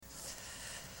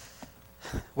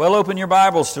Well, open your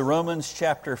Bibles to Romans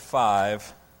chapter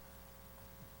 5.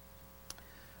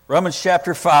 Romans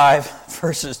chapter 5,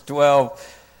 verses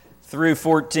 12 through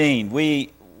 14.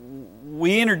 We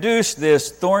introduced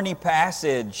this thorny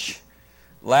passage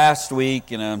last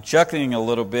week, and I'm chuckling a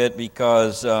little bit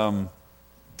because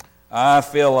I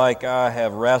feel like I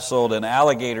have wrestled an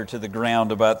alligator to the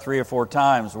ground about 3 or 4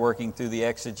 times working through the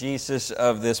exegesis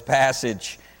of this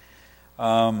passage.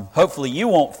 Hopefully you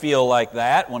won't feel like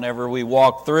that whenever we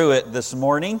walk through it this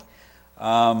morning.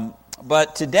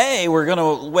 But today we're going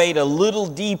to wade a little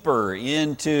deeper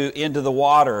into the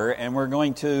water, and we're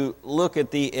going to look at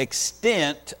the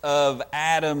extent of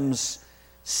Adam's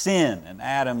sin and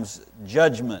Adam's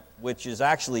judgment, which is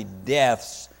actually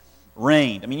death's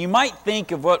reign. I mean, you might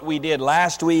think of what we did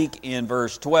last week in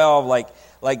verse 12,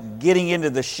 like getting into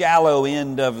the shallow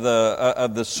end of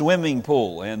the swimming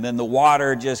pool, and then the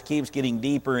water just keeps getting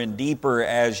deeper and deeper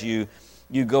as you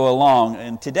go along.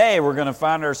 And today we're going to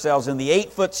find ourselves in the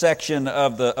 8-foot section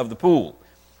of the pool,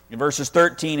 in verses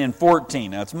 13 and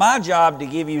 14. Now, it's my job to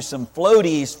give you some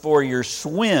floaties for your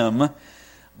swim,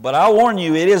 but I'll warn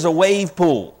you, it is a wave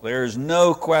pool. There's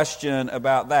no question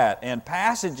about that. And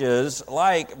passages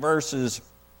like verses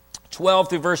 12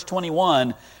 through verse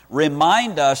 21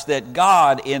 remind us that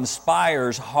God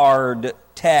inspires hard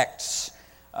texts.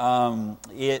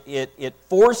 It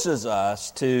forces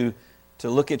us to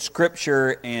look at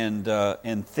Scripture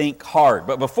and think hard.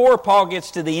 But before Paul gets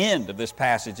to the end of this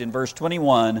passage in verse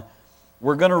 21,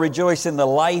 we're going to rejoice in the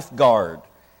lifeguard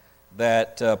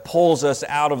that pulls us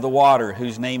out of the water,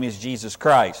 whose name is Jesus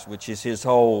Christ, which is his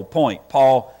whole point.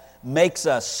 Paul makes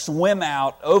us swim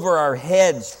out over our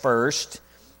heads first,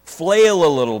 flail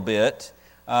a little bit,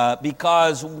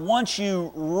 because once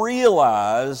you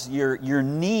realize your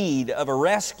need of a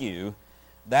rescue,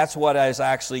 that's what is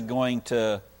actually going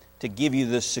to give you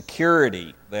the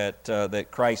security that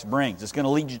Christ brings. It's going to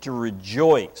lead you to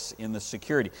rejoice in the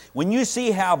security. When you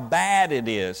see how bad it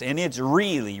is, and it's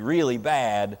really, really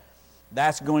bad,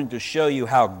 that's going to show you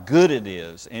how good it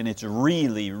is, and it's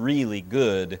really, really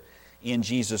good in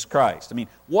Jesus Christ. I mean,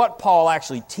 what Paul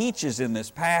actually teaches in this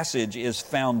passage is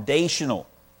foundational,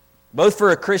 both for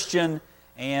a Christian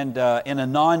and a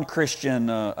non-Christian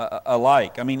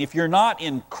alike. I mean, if you're not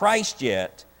in Christ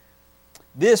yet,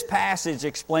 this passage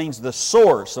explains the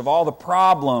source of all the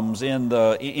problems in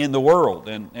the world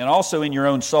and also in your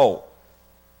own soul.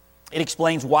 It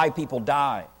explains why people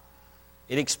die.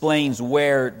 It explains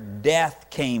where death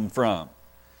came from,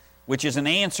 which is an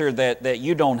answer that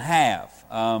you don't have,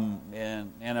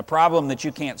 and a problem that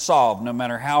you can't solve no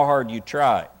matter how hard you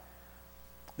try.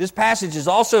 This passage is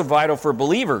also vital for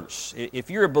believers. If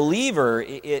you're a believer,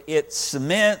 it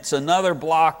cements another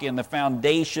block in the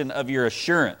foundation of your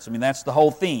assurance. I mean, that's the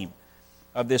whole theme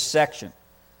of this section.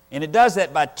 And it does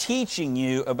that by teaching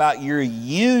you about your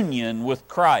union with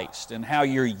Christ and how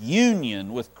your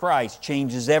union with Christ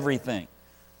changes everything.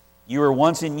 You were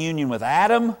once in union with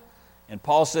Adam, and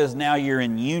Paul says now you're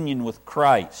in union with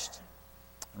Christ.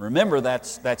 Remember,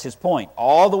 that's his point.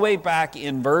 All the way back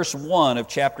in verse 1 of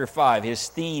chapter 5, his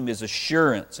theme is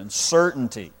assurance and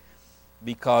certainty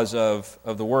because of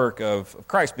the work of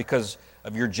Christ, because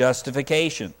of your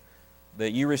justification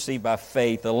that you receive by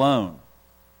faith alone.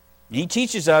 He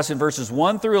teaches us in verses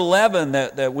 1 through 11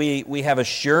 that we have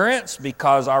assurance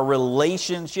because our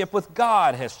relationship with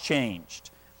God has changed.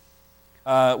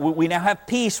 We now have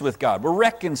peace with God. We're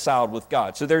reconciled with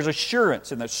God. So there's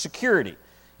assurance and there's security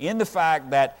in the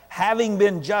fact that having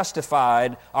been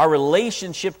justified, our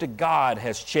relationship to God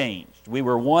has changed. We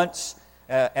were once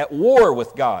at war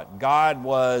with God. God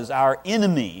was our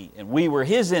enemy, and we were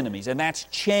His enemies, and that's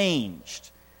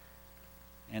changed.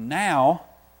 And now,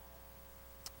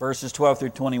 verses 12 through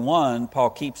 21, Paul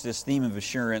keeps this theme of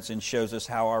assurance and shows us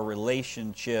how our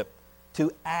relationship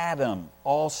to Adam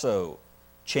also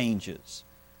changes.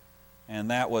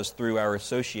 And that was through our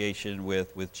association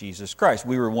with Jesus Christ.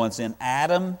 We were once in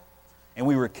Adam, and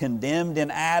we were condemned in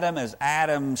Adam as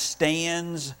Adam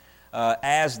stands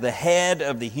as the head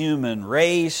of the human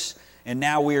race. And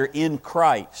now we're in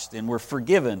Christ, and we're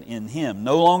forgiven in Him,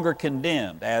 no longer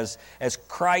condemned, as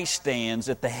Christ stands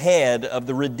at the head of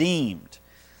the redeemed.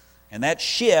 And that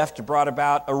shift brought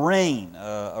about a reign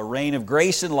of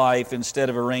grace and life instead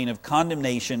of a reign of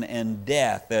condemnation and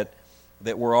death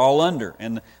that we're all under.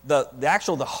 And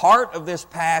the heart of this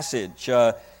passage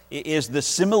is the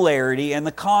similarity and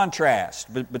the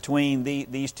contrast between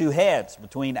these two heads,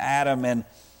 between Adam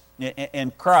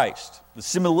and Christ. The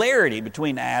similarity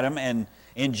between Adam and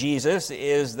Jesus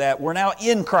is that we're now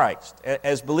in Christ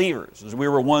as believers, as we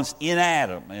were once in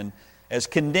Adam and as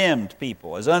condemned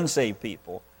people, as unsaved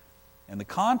people. And the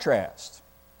contrast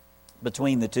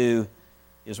between the two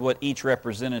is what each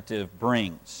representative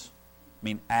brings. I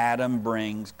mean, Adam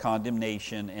brings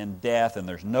condemnation and death, and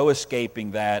there's no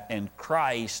escaping that, and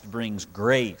Christ brings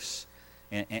grace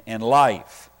and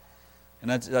life.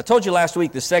 And I told you last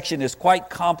week this section is quite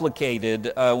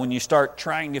complicated when you start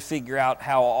trying to figure out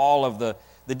how all of the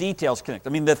details connect. I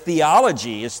mean, the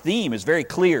theology, its theme, is very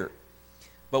clear.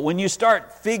 But when you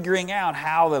start figuring out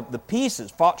how the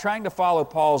pieces, trying to follow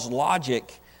Paul's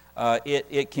logic,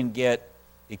 it can get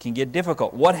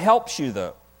difficult. What helps you,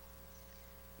 though,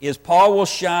 is Paul will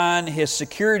shine his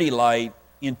security light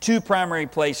in two primary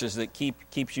places that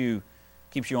keeps you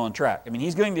on track. I mean,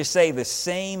 he's going to say the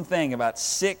same thing about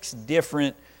 6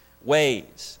 different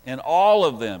ways, and all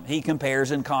of them he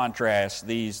compares and contrasts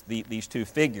these two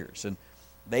figures, and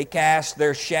they cast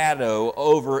their shadow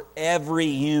over every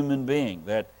human being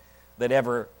that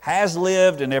ever has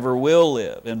lived and ever will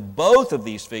live. And both of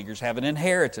these figures have an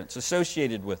inheritance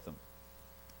associated with them.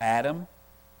 Adam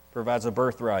provides a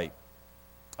birthright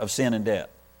of sin and death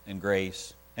and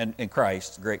grace, and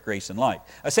Christ's great grace and life.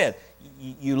 I said,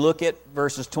 you look at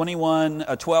verses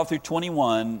 12 through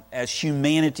 21 as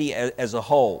humanity as a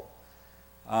whole.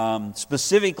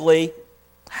 Specifically,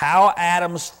 how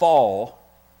Adam's fall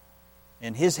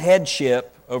and his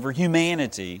headship over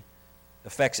humanity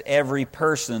affects every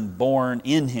person born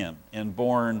in him and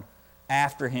born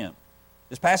after him.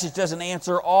 This passage doesn't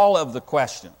answer all of the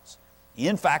questions.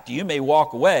 In fact, you may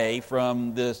walk away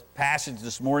from this passage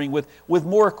this morning with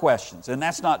more questions, and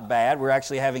that's not bad. We're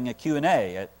actually having a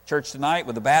Q&A at church tonight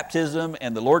with the baptism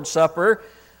and the Lord's Supper.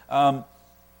 But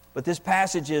this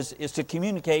passage is to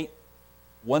communicate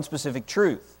one specific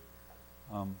truth.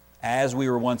 As we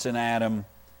were once in Adam,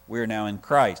 we are now in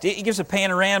Christ. It gives a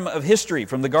panorama of history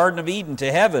from the Garden of Eden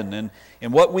to heaven.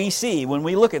 And what we see when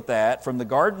we look at that, from the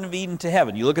Garden of Eden to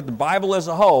heaven, you look at the Bible as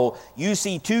a whole, you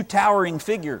see 2 towering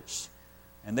figures.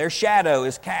 And their shadow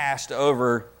is cast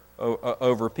over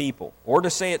people. Or to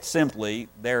say it simply,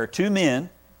 there are 2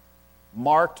 men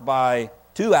marked by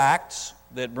 2 acts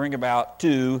that bring about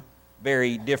 2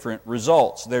 very different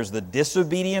results. There's the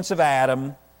disobedience of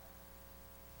Adam.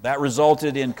 That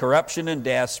resulted in corruption and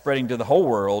death spreading to the whole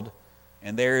world.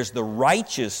 And there is the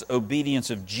righteous obedience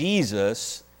of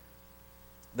Jesus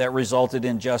that resulted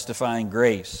in justifying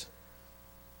grace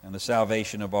and the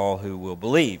salvation of all who will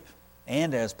believe.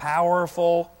 And as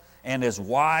powerful and as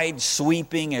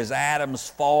wide-sweeping as Adam's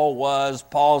fall was,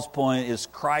 Paul's point is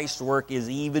Christ's work is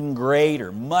even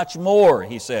greater, much more,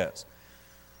 he says.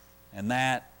 And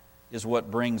that is what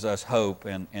brings us hope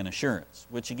and assurance,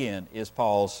 which again is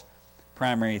Paul's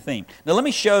primary theme. Now let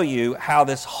me show you how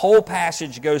this whole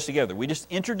passage goes together. We just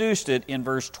introduced it in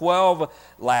verse 12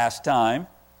 last time.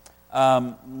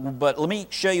 But let me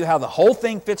show you how the whole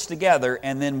thing fits together,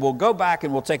 and then we'll go back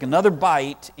and we'll take another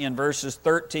bite in verses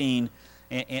 13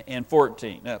 and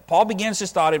 14. Now, Paul begins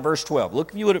his thought in verse 12.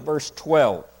 Look, if you would, at verse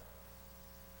 12.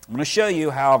 I'm going to show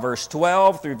you how verse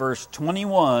 12 through verse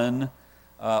 21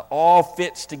 all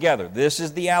fits together. This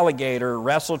is the alligator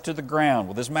wrestled to the ground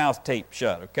with his mouth taped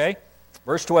shut, okay?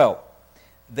 Verse 12.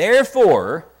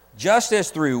 Therefore, just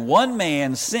as through one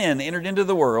man sin entered into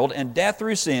the world, and death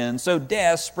through sin, so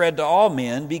death spread to all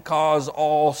men because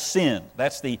all sinned.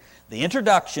 That's the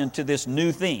introduction to this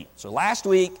new theme. So last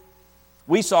week,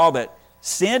 we saw that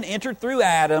sin entered through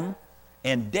Adam,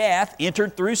 and death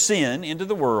entered through sin into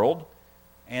the world,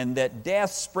 and that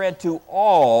death spread to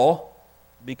all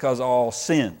because all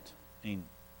sinned. I mean,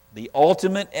 the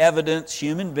ultimate evidence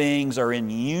human beings are in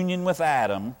union with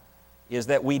Adam is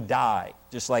that we die,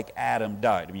 just like Adam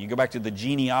died. I mean, you go back to the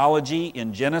genealogy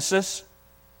in Genesis,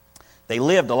 they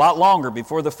lived a lot longer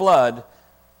before the flood,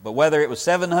 but whether it was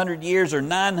 700 years or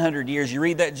 900 years, you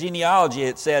read that genealogy,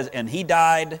 it says, and he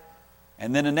died,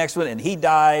 and then the next one, and he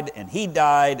died, and he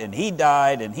died, and he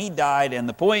died, and he died, and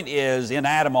the point is, in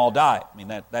Adam all died. I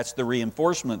mean, that's the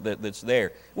reinforcement that's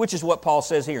there, which is what Paul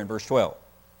says here in verse 12.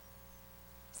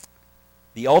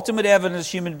 The ultimate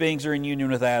evidence human beings are in union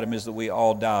with Adam is that we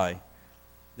all die.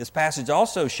 This passage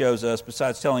also shows us,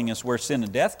 besides telling us where sin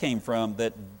and death came from,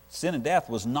 that sin and death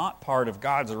was not part of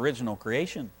God's original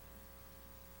creation.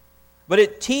 But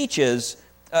it teaches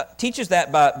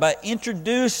that by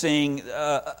introducing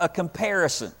a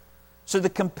comparison. So the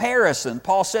comparison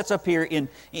Paul sets up here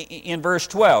in verse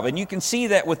 12, and you can see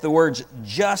that with the words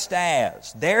just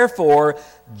as. Therefore,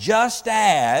 just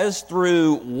as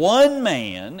through one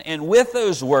man, and with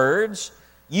those words,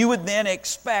 you would then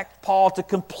expect Paul to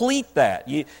complete that.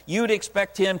 You would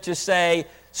expect him to say,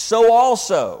 so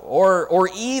also, or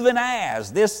even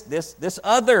as this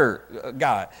other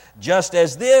guy. Just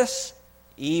as this,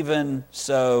 even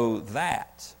so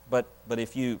that. But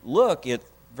if you look,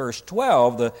 verse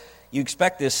 12, you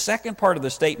expect this second part of the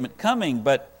statement coming,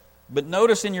 but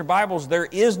notice in your Bibles there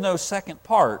is no second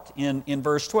part in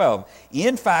verse 12.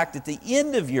 In fact, at the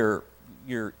end of your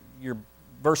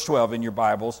verse 12 in your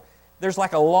Bibles, there's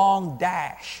like a long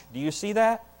dash. Do you see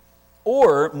that?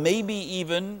 Or maybe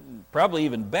even, probably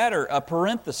even better, a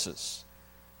parenthesis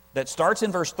that starts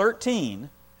in verse 13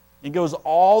 and goes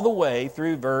all the way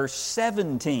through verse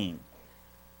 17.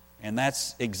 And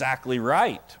that's exactly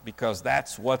right, because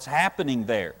that's what's happening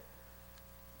there.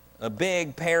 A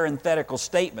big parenthetical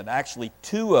statement, actually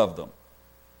two of them.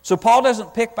 So Paul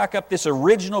doesn't pick back up this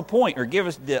original point or give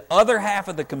us the other half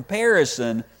of the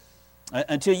comparison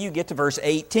until you get to verse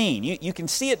 18. You can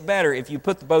see it better if you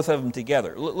put both of them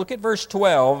together. Look at verse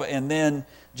 12 and then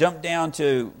jump down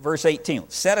to verse 18.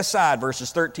 Set aside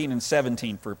verses 13 and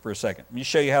 17 for a second. Let me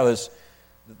show you how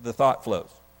the thought flows.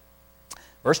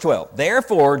 Verse 12,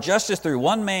 therefore, just as through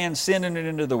one man sin entered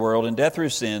into the world, and death through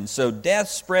sin, so death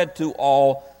spread to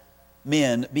all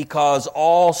men because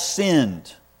all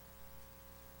sinned.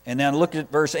 And now look at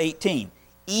verse 18.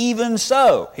 Even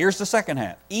so, here's the second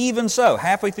half. Even so,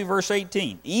 halfway through verse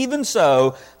 18. Even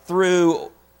so,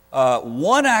 through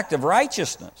one act of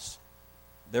righteousness,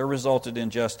 there resulted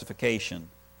in justification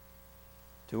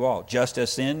to all. Just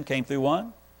as sin came through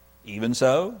one, even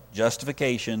so,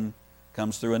 justification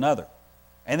comes through another.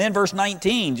 And then verse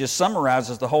 19 just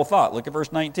summarizes the whole thought. Look at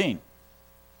verse 19.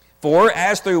 For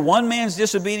as through one man's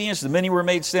disobedience the many were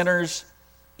made sinners,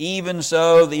 even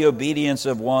so the obedience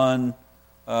of one,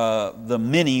 the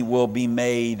many will be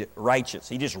made righteous.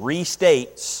 He just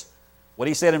restates what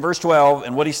he said in verse 12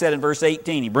 and what he said in verse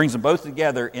 18. He brings them both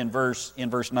together in verse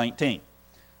 19.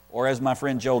 Or as my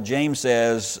friend Joel James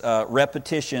says,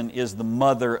 repetition is the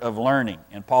mother of learning.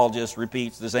 And Paul just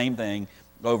repeats the same thing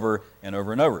over and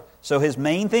over and over. So his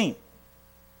main theme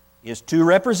is two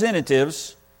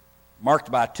representatives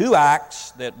marked by two acts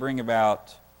that bring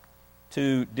about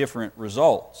two different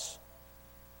results.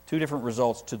 Two different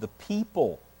results to the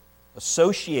people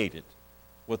associated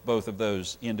with both of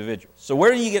those individuals. So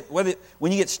when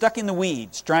you get stuck in the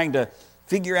weeds trying to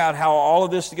figure out how all of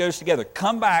this goes together,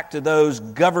 come back to those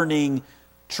governing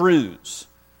truths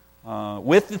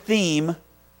with the theme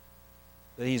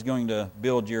that he's going to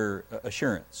build your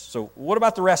assurance. So what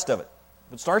about the rest of it?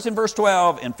 It starts in verse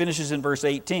 12 and finishes in verse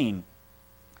 18.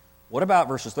 What about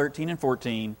verses 13 and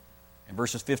 14 and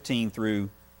verses 15 through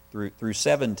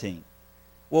 17?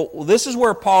 Well, this is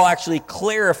where Paul actually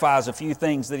clarifies a few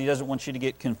things that he doesn't want you to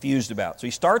get confused about. So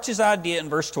he starts his idea in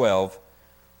verse 12,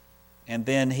 and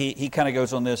then he kind of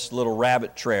goes on this little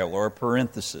rabbit trail or a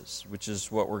parenthesis, which is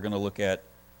what we're going to look at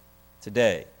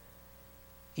today.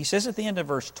 He says at the end of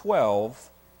verse 12,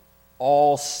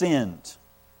 all sinned.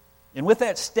 And with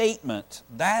that statement,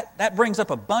 that brings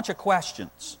up a bunch of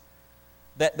questions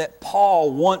that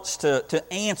Paul wants to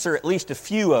answer at least a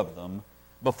few of them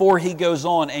before he goes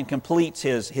on and completes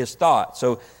his thought.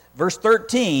 So verse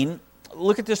 13,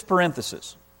 look at this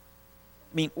parenthesis.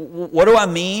 I mean, what do I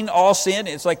mean, all sin?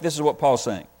 It's like this is what Paul's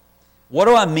saying. What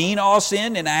do I mean, all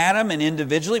sin in Adam and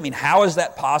individually? I mean, how is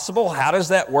that possible? How does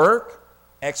that work?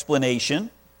 Explanation.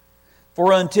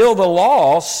 For until the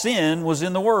law, sin was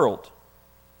in the world.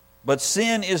 But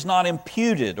sin is not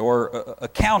imputed or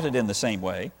accounted in the same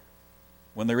way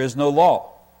when there is no law.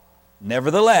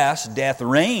 Nevertheless, death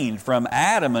reigned from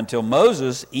Adam until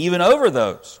Moses, even over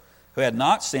those who had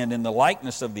not sinned in the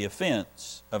likeness of the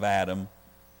offense of Adam,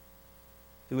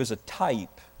 who is a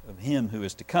type of him who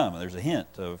is to come. There's a hint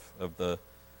of the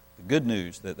good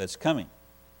news that's coming.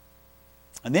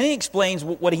 And then he explains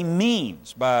what he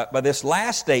means by this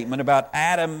last statement about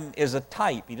Adam is a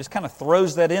type. He just kind of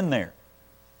throws that in there.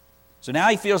 So now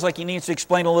he feels like he needs to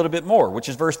explain a little bit more, which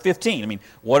is verse 15. I mean,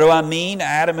 what do I mean?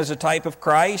 Adam is a type of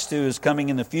Christ who is coming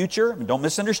in the future. I mean, don't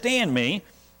misunderstand me.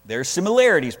 There's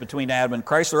similarities between Adam and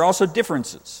Christ. There are also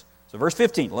differences. So verse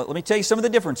 15, let me tell you some of the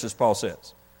differences, Paul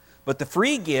says. But the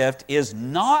free gift is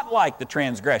not like the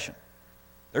transgression.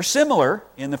 They're similar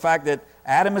in the fact that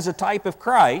Adam is a type of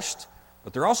Christ,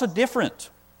 but they're also different.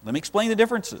 Let me explain the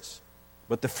differences.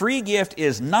 But the free gift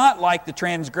is not like the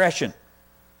transgression.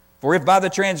 For if by the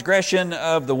transgression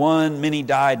of the one many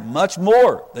died, much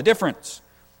more, the difference,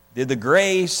 did the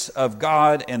grace of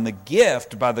God and the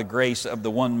gift by the grace of the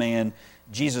one man,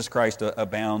 Jesus Christ,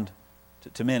 abound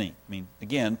to many. I mean,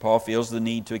 again, Paul feels the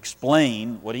need to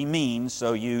explain what he means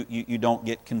so you don't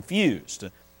get confused.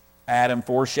 Adam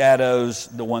foreshadows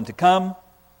the one to come,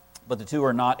 but the two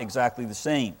are not exactly the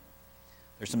same.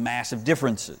 There's some massive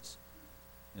differences.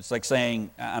 It's like saying,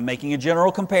 I'm making a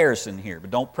general comparison here, but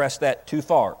don't press that too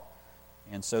far.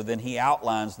 And so then he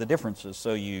outlines the differences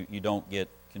so you don't get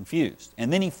confused.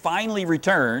 And then he finally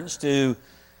returns to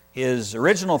his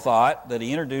original thought that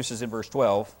he introduces in verse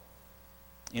 12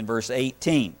 in verse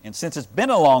 18. And since it's been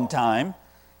a long time,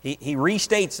 he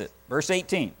restates it. Verse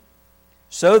 18.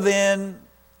 So then,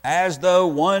 as though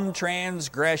one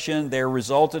transgression there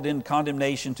resulted in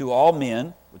condemnation to all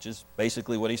men, which is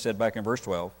basically what he said back in verse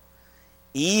 12,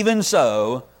 even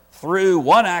so, through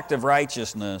one act of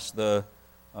righteousness,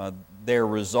 there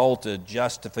resulted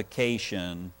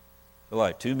justification.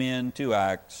 Like 2 men, 2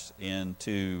 acts, and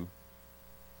 2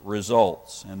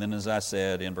 results. And then, as I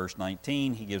said, in verse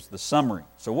 19, he gives the summary.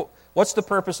 So what's the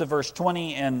purpose of verse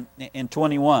 20 and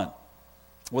 21?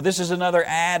 Well, this is another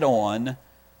add-on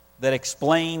that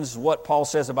explains what Paul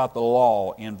says about the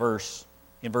law in verse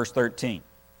 13.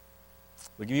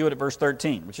 We'll give you it at verse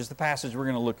 13, which is the passage we're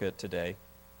going to look at today.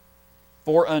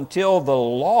 For until the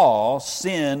law,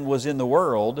 sin was in the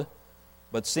world,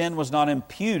 but sin was not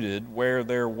imputed where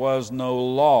there was no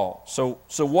law. So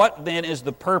what then is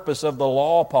the purpose of the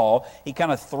law, Paul? He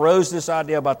kind of throws this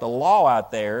idea about the law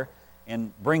out there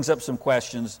and brings up some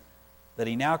questions that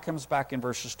he now comes back in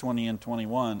verses 20 and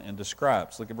 21 and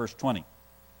describes. Look at verse 20.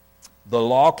 The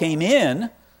law came in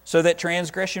so that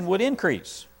transgression would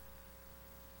increase.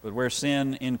 But where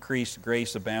sin increased,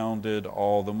 grace abounded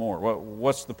all the more.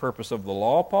 What's the purpose of the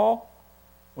law, Paul?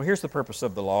 Well, here's the purpose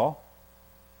of the law.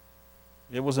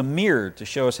 It was a mirror to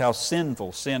show us how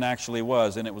sinful sin actually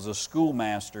was, and it was a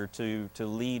schoolmaster to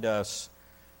lead us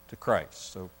to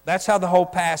Christ. So that's how the whole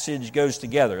passage goes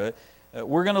together.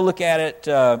 We're going to look at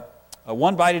it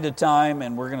one bite at a time,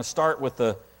 and we're going to start with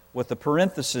the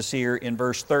parenthesis here in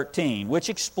verse 13, which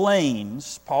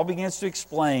explains, Paul begins to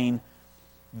explain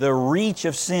the reach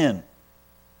of sin,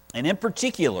 and in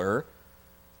particular,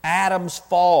 Adam's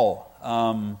fall.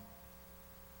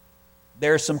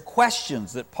 There are some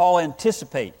questions that Paul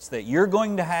anticipates that you're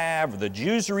going to have, or the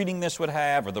Jews reading this would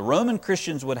have, or the Roman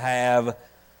Christians would have,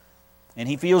 and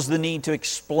he feels the need to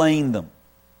explain them.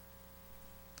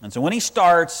 And so when he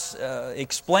starts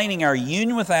explaining our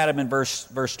union with Adam in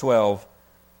verse 12,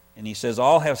 and he says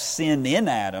all have sinned in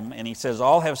Adam, and he says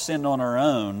all have sinned on our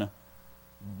own,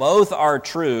 both are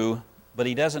true, but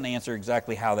he doesn't answer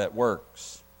exactly how that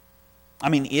works. I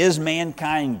mean, is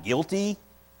mankind guilty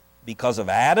because of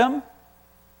Adam?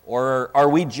 Or are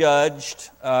we judged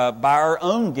by our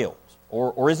own guilt?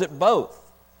 Or is it both?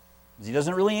 He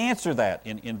doesn't really answer that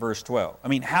in verse 12. I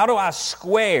mean, how do I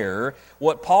square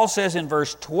what Paul says in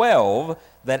verse 12,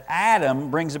 that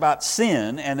Adam brings about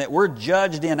sin and that we're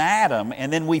judged in Adam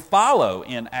and then we follow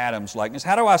in Adam's likeness?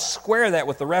 How do I square that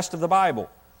with the rest of the Bible,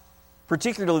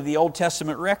 particularly the Old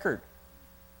Testament record?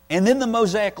 And then the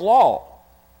Mosaic Law.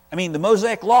 I mean, the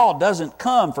Mosaic Law doesn't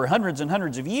come for hundreds and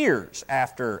hundreds of years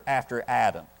after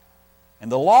Adam.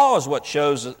 And the law is what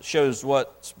shows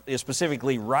what is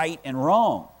specifically right and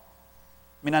wrong.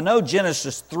 I mean, I know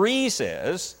Genesis 3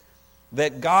 says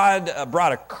that God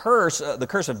brought a curse, the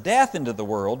curse of death into the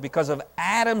world because of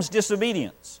Adam's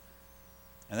disobedience.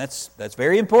 And that's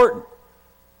very important.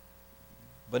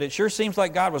 But it sure seems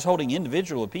like God was holding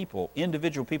individual people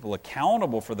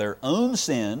accountable for their own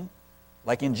sin,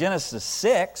 like in Genesis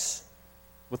 6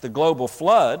 with the global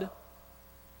flood.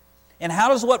 And how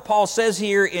does what Paul says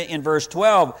here in verse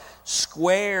 12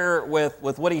 square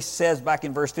with what he says back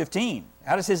in verse 15?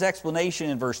 How does his explanation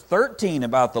in verse 13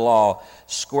 about the law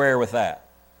square with that?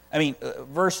 I mean,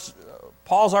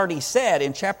 Paul's already said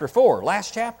in chapter 4,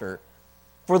 last chapter,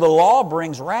 for the law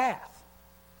brings wrath.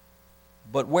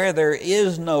 But where there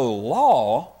is no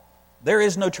law, there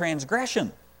is no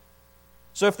transgression.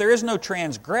 So if there is no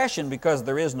transgression because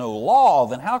there is no law,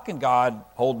 then how can God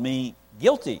hold me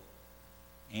guilty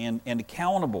and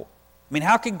accountable? I mean,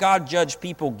 how can God judge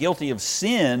people guilty of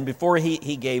sin before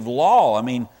He gave law? I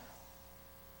mean,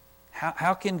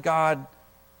 how can God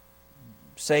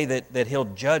say that He'll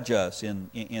judge us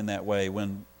in that way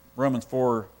when Romans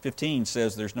 4:15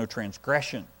 says there's no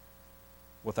transgression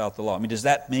without the law? I mean, does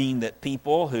that mean that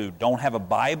people who don't have a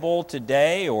Bible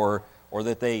today or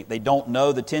that they don't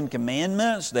know the Ten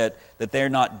Commandments, that they're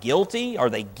not guilty? Are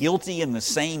they guilty in the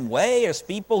same way as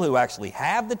people who actually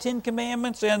have the Ten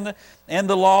Commandments and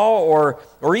the law?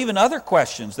 Or even other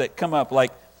questions that come up,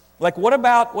 like what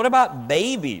about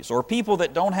babies or people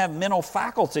that don't have mental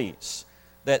faculties,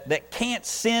 that can't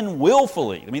sin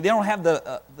willfully? I mean, they don't have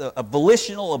the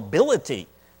volitional ability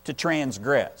to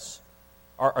transgress.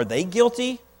 Are they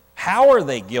guilty? How are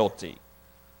they guilty?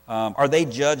 Are they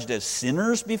judged as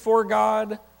sinners before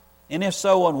God? And if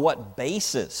so, on what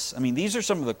basis? I mean, these are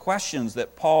some of the questions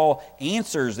that Paul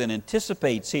answers and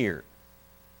anticipates here.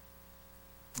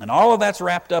 And all of that's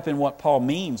wrapped up in what Paul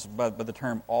means by the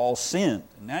term all sinned.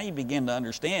 And now you begin to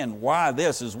understand why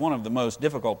this is one of the most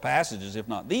difficult passages, if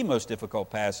not the most difficult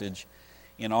passage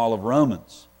in all of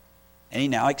Romans. And he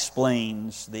now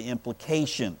explains the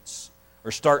implications,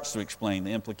 or starts to explain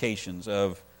the implications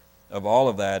of all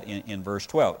of that in verse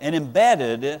 12. And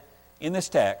embedded in this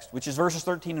text, which is verses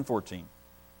 13 and 14,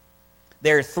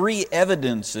 there are three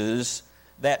evidences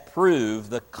that prove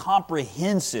the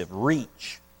comprehensive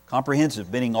reach,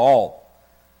 comprehensive meaning all,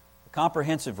 the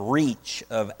comprehensive reach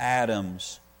of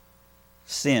Adam's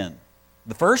sin.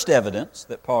 The first evidence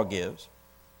that Paul gives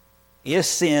is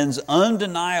sin's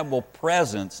undeniable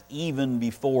presence even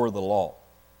before the law.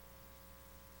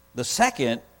 The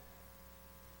second,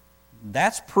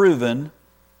 that's proven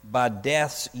by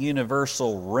death's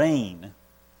universal reign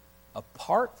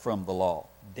apart from the law.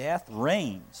 Death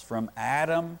reigns from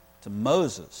Adam to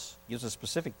Moses. Gives a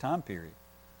specific time period.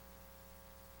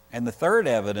 And the third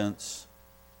evidence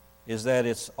is that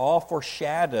it's all a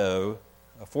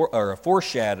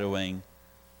foreshadowing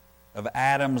of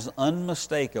Adam's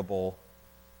unmistakable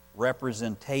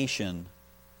representation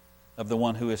of the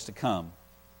one who is to come,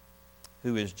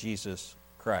 who is Jesus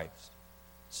Christ.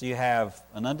 So you have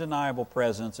an undeniable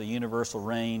presence, a universal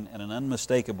reign, and an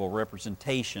unmistakable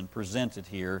representation presented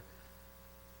here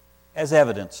as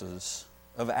evidences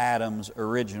of Adam's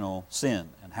original sin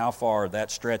and how far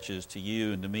that stretches to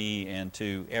you and to me and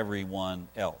to everyone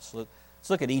else. Let's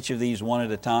look at each of these one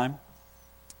at a time.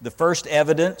 The first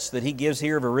evidence that he gives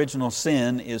here of original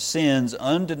sin is sin's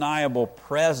undeniable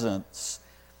presence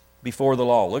before the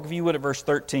law. Look, if you would, at verse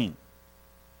 13.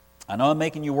 I know I'm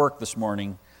making you work this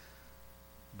morning,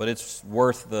 but it's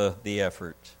worth the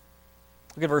effort.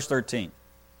 Look at verse 13.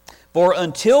 For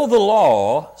until the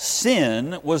law,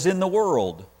 sin was in the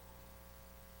world,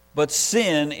 but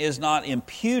sin is not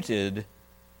imputed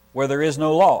where there is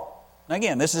no law. Now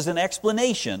again, this is an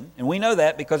explanation, and we know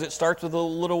that because it starts with a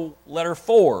little letter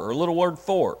 4, or a little word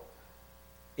 4.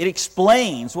 It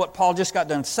explains what Paul just got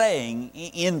done saying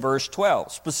in verse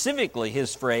 12, specifically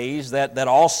his phrase that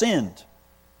all sinned.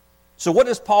 So what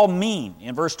does Paul mean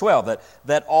in verse 12,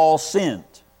 that all sinned?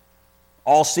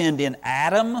 All sinned in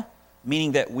Adam,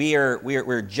 meaning that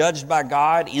we're judged by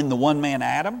God in the one man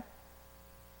Adam?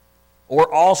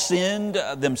 Or all sinned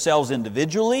themselves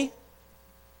individually?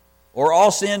 Or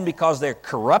all sin because they're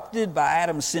corrupted by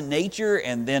Adam's sin nature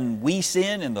and then we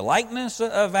sin in the likeness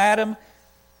of Adam?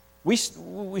 We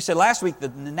said last week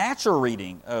that the natural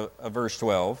reading of verse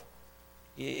 12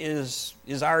 is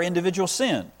our individual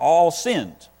sin. All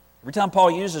sinned. Every time Paul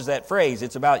uses that phrase,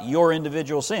 it's about your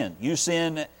individual sin. You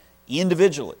sin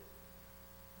individually.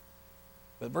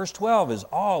 But verse 12 is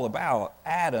all about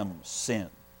Adam's sin.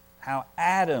 How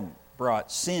Adam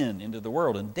brought sin into the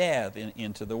world and death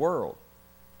into the world.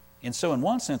 And so in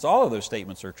one sense, all of those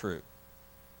statements are true.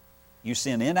 You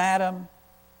sin in Adam,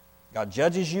 God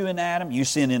judges you in Adam, you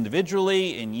sin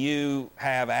individually, and you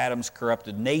have Adam's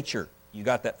corrupted nature. You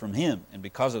got that from him, and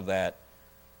because of that,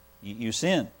 you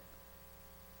sin.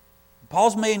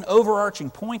 Paul's main overarching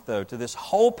point, though, to this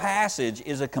whole passage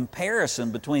is a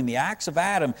comparison between the acts of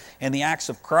Adam and the acts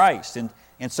of Christ.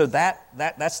 And so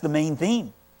that's the main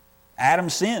theme.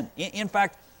 Adam's sin. In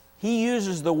fact, he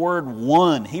uses the word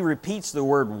one. He repeats the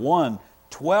word one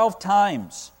 12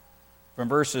 times from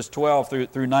verses 12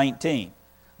 through 19.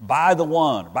 By the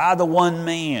one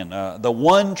man, the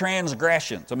one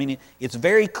transgression. I mean, it's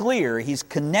very clear he's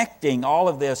connecting all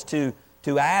of this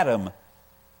to Adam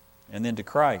and then to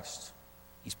Christ.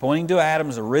 He's pointing to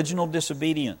Adam's original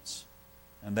disobedience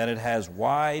and that it has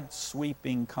wide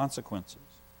sweeping consequences.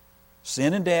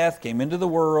 Sin and death came into the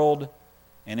world,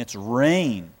 and its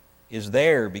reign is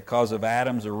there because of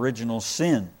Adam's original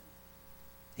sin.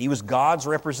 He was God's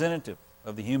representative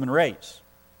of the human race.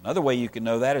 Another way you can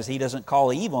know that is he doesn't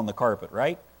call Eve on the carpet,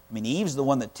 right? I mean, Eve's the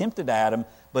one that tempted Adam,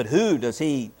 but who does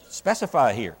he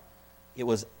specify here? It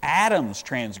was Adam's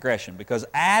transgression, because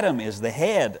Adam is the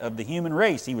head of the human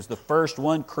race. He was the first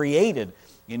one created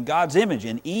in God's image,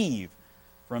 and Eve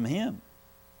from him.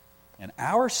 And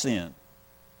our sin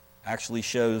actually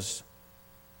shows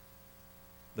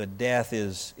that death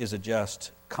is a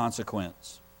just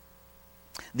consequence.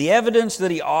 The evidence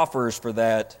that he offers for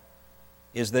that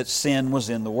is that sin was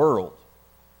in the world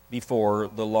before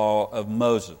the law of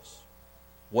Moses.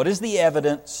 What is the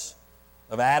evidence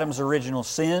of Adam's original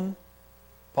sin?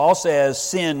 Paul says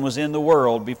sin was in the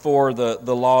world before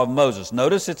the law of Moses.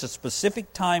 Notice it's a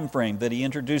specific time frame that he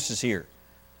introduces here.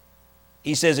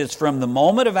 He says it's from the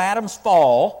moment of Adam's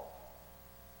fall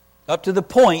up to the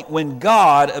point when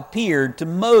God appeared to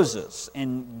Moses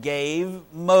and gave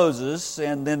Moses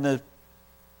and then the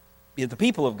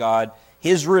people of God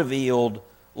his revealed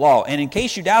law. And in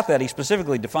case you doubt that, he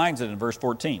specifically defines it in verse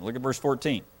 14. Look at verse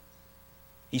 14.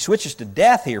 He switches to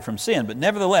death here from sin, but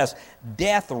nevertheless,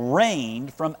 death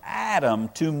reigned from Adam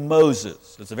to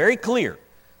Moses. It's very clear,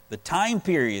 the time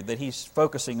period that he's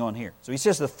focusing on here. So he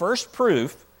says the first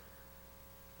proof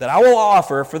that I will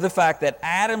offer for the fact that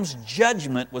Adam's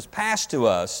judgment was passed to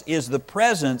us is the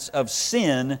presence of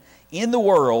sin in the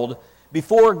world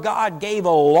before God gave a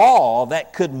law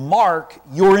that could mark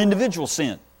your individual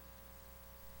sin.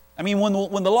 I mean,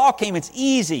 when the law came, it's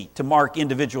easy to mark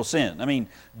individual sin. I mean,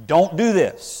 don't do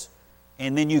this.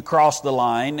 And then you cross the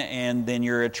line, and then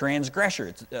you're a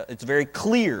transgressor. It's very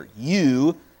clear.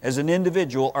 You, as an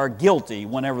individual, are guilty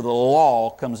whenever the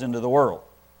law comes into the world,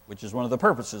 which is one of the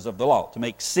purposes of the law, to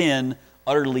make sin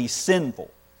utterly sinful.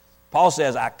 Paul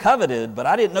says, I coveted, but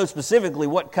I didn't know specifically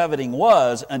what coveting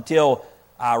was until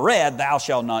I read, thou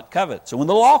shalt not covet. So when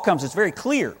the law comes, it's very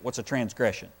clear what's a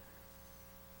transgression.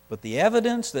 But the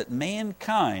evidence that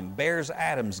mankind bears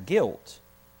Adam's guilt,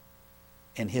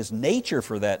 and his nature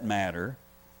for that matter,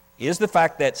 is the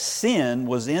fact that sin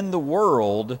was in the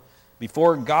world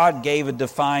before God gave a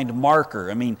defined marker.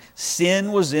 I mean,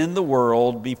 sin was in the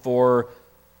world before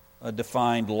a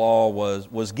defined law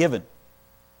was given.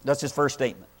 That's his first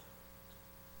statement.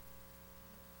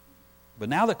 But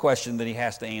now the question that he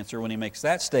has to answer when he makes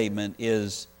that statement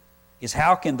is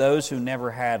how can those who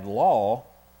never had law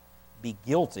be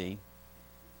guilty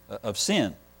of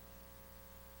sin?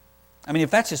 I mean,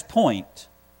 if that's his point,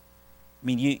 I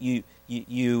mean,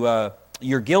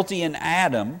 you're guilty in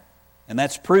Adam, and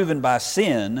that's proven by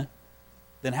sin,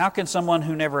 then how can someone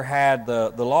who never had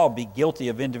the law be guilty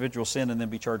of individual sin and then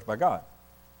be charged by God?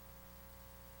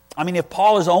 I mean, if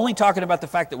Paul is only talking about the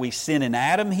fact that we sin in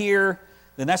Adam here,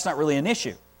 then that's not really an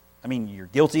issue. I mean, you're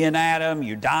guilty in Adam,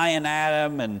 you die in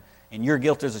Adam, and your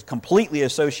guilt is completely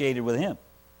associated with him.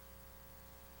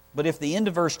 But if the end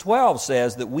of verse 12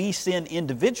 says that we sin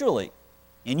individually,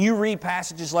 and you read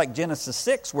passages like Genesis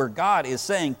 6 where God is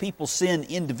saying people sin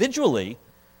individually,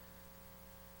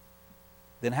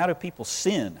 then how do people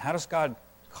sin? How does God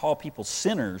call people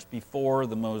sinners before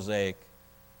the Mosaic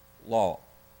law?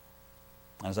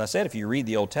 As I said, if you read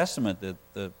the Old Testament,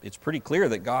 it's pretty clear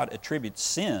that God attributes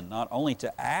sin not only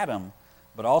to Adam,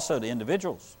 but also to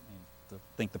individuals. I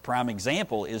think the prime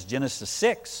example is Genesis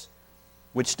 6,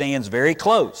 which stands very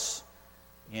close.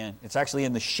 And it's actually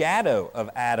in the shadow of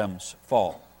Adam's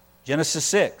fall. Genesis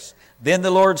 6. Then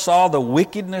the Lord saw the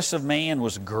wickedness of man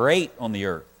was great on the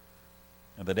earth,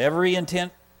 and that every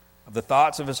intent of the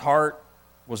thoughts of his heart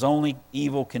was only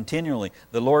evil continually.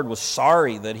 The Lord was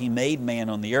sorry that he made man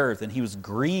on the earth, and he was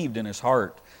grieved in his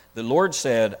heart. The Lord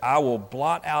said, I will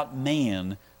blot out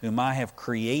man whom I have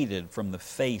created from the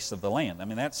face of the land. I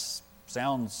mean, that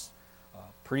sounds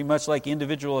pretty much like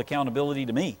individual accountability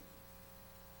to me,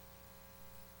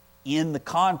 in the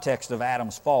context of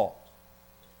Adam's fall.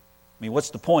 I mean,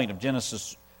 what's the point of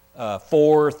Genesis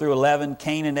 4 through 11,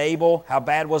 Cain and Abel? How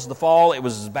bad was the fall? It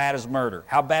was as bad as murder.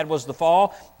 How bad was the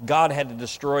fall? God had to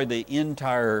destroy the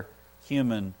entire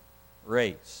human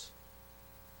race.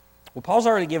 Well, Paul's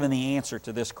already given the answer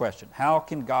to this question. How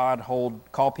can God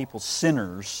call people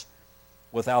sinners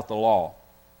without the law?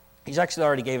 He's actually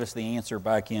already gave us the answer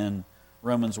back in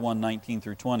Romans 1:19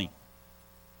 through 20.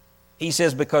 He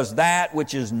says, because that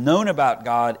which is known about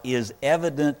God is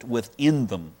evident within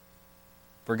them.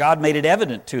 For God made it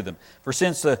evident to them. For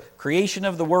since the creation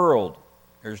of the world,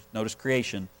 notice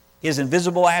creation, His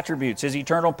invisible attributes, His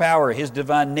eternal power, His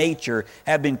divine nature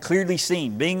have been clearly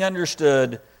seen, being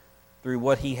understood through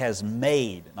what He has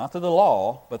made, not through the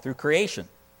law, but through creation,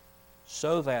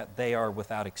 so that they are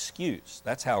without excuse.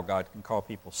 That's how God can call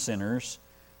people sinners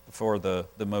before the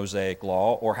Mosaic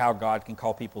law, or how God can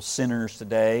call people sinners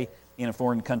today in a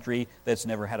foreign country that's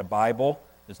never had a Bible,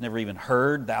 that's never even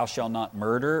heard, thou shalt not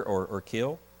murder or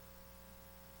kill.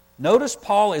 Notice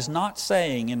Paul is not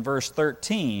saying in verse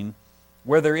 13,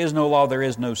 where there is no law, there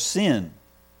is no sin.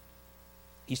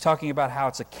 He's talking about how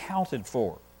it's accounted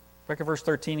for. Look at verse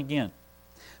 13 again.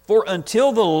 For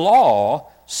until the law,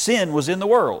 sin was in the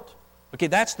world. Okay,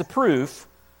 that's the proof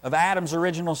of Adam's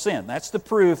original sin. That's the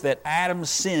proof that Adam's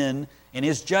sin and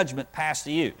his judgment passed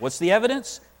to you. What's the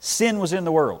evidence? Sin was in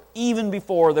the world, even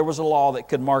before there was a law that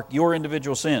could mark your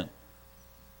individual sin.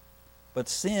 But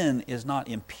sin is not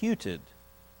imputed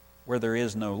where there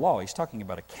is no law. He's talking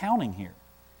about accounting here.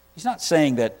 He's not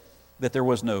saying that there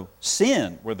was no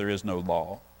sin where there is no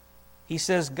law. He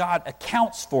says God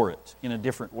accounts for it in a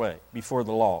different way before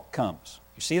the law comes.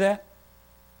 You see that?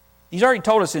 He's already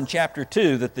told us in chapter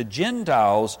 2 that the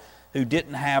Gentiles who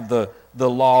didn't have the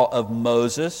law of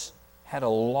Moses had a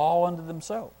law unto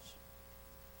themselves.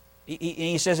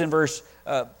 He says in verse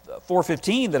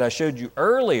 4:15 that I showed you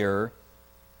earlier,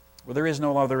 where there is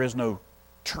no law, there is no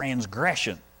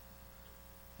transgression.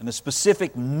 And the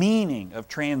specific meaning of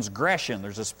transgression,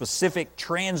 there's a specific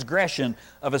transgression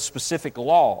of a specific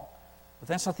law. But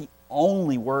that's not the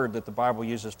only word that the Bible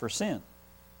uses for sin.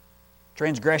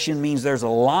 Transgression means there's a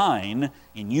line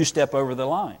and you step over the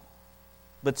line.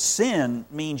 But sin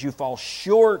means you fall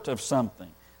short of something.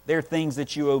 There are things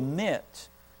that you omit.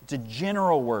 It's a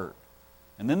general word.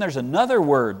 And then there's another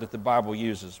word that the Bible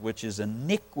uses, which is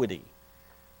iniquity.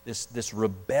 This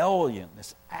rebellion,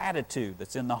 this attitude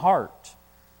that's in the heart.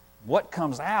 What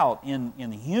comes out in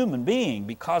the human being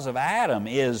because of Adam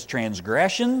is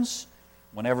transgressions.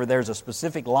 Whenever there's a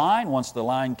specific line, once the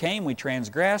line came, we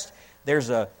transgressed. There's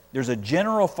a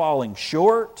general falling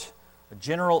short, a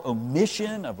general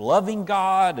omission of loving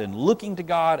God and looking to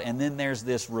God, and then there's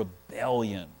this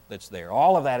rebellion that's there.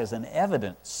 All of that is an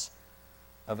evidence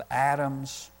of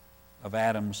Adam's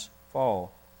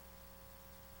fall.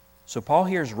 So Paul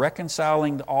here is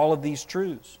reconciling all of these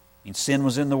truths. Sin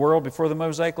was in the world before the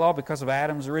Mosaic Law because of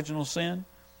Adam's original sin.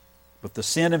 But the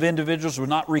sin of individuals was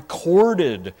not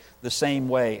recorded the same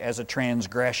way as a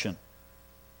transgression.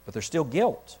 But there's still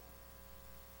guilt.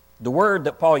 The word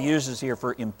that Paul uses here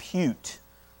for impute,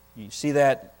 you see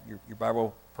that? Your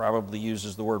Bible probably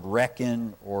uses the word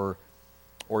reckon or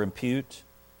impute.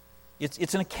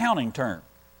 It's an accounting term.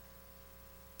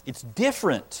 It's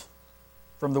different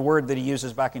from the word that he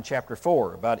uses back in chapter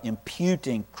 4 about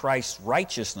imputing Christ's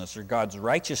righteousness or God's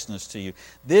righteousness to you.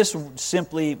 This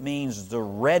simply means the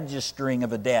registering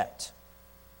of a debt,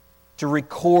 to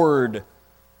record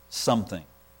something.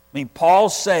 I mean,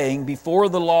 Paul's saying before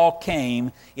the law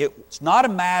came, it's not a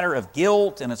matter of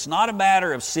guilt and it's not a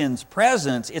matter of sin's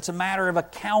presence, it's a matter of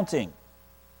accounting.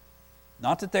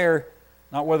 Not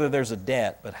whether there's a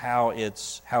debt, but how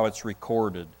it's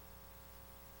recorded.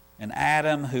 And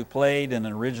Adam, who played an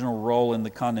original role in the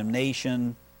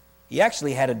condemnation, he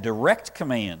actually had a direct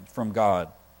command from God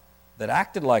that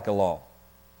acted like a law.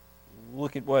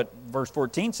 Look at what verse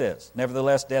 14 says.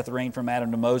 Nevertheless, death reigned from Adam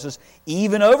to Moses,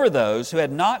 even over those who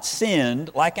had not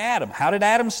sinned like Adam. How did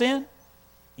Adam sin?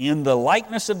 In the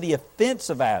likeness of the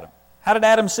offense of Adam. How did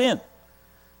Adam sin?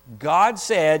 God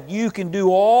said, you can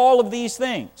do all of these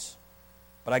things,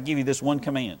 but I give you this one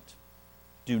command.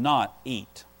 Do not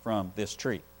eat from this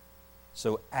tree.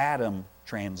 So Adam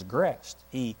transgressed.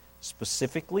 He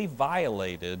specifically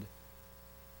violated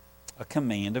a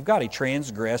command of God. He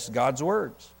transgressed God's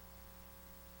words.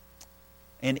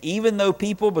 And even though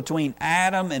people between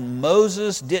Adam and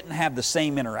Moses didn't have the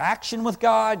same interaction with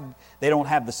God, they don't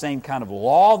have the same kind of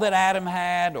law that Adam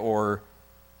had or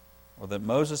that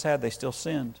Moses had, they still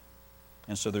sinned.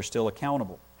 And so they're still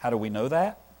accountable. How do we know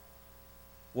that?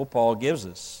 Well, Paul gives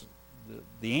us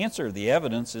the answer, the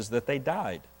evidence is that they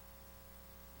died.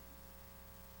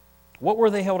 What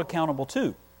were they held accountable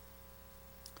to?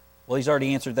 Well, he's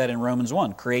already answered that in Romans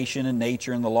 1. Creation and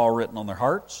nature and the law written on their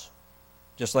hearts.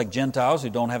 Just like Gentiles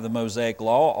who don't have the Mosaic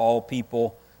law, all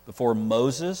people before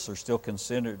Moses are still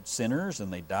considered sinners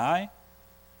and they die.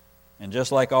 And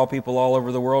just like all people all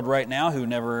over the world right now who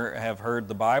never have heard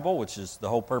the Bible, which is the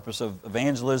whole purpose of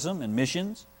evangelism and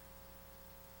missions,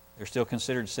 they're still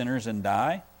considered sinners and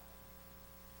die.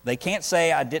 They can't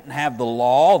say, I didn't have the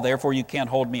law, therefore you can't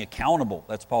hold me accountable.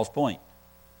 That's Paul's point.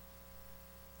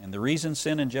 And the reason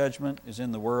sin and judgment is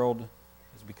in the world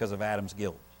is because of Adam's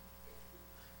guilt.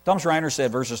 Thomas Reiner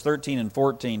said, verses 13 and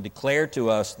 14 declare to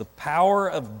us the power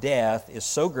of death is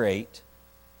so great,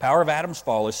 power of Adam's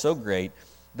fall is so great,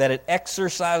 that it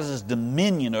exercises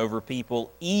dominion over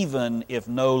people even if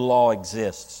no law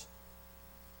exists.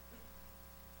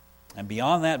 And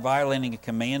beyond that, violating a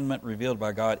commandment revealed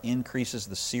by God increases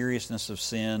the seriousness of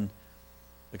sin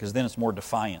because then it's more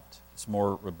defiant. It's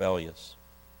more rebellious.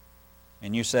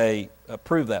 And you say,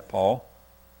 prove that, Paul.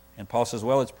 And Paul says,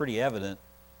 well, it's pretty evident.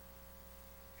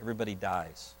 Everybody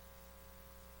dies.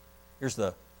 Here's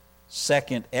the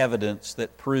second evidence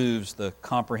that proves the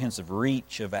comprehensive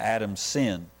reach of Adam's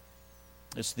sin.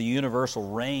 It's the universal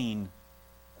reign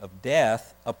of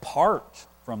death apart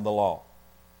from the law.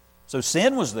 So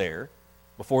sin was there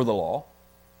before the law,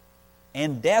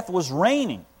 and death was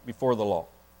reigning before the law.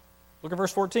 Look at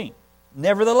verse 14.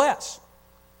 Nevertheless,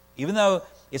 even though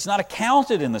it's not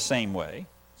accounted in the same way,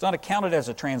 it's not accounted as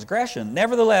a transgression,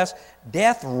 nevertheless,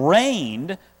 death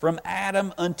reigned from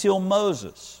Adam until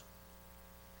Moses,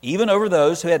 even over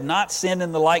those who had not sinned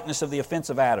in the likeness of the offense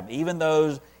of Adam, even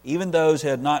those who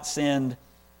had not sinned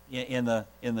in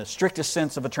the strictest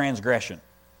sense of a transgression.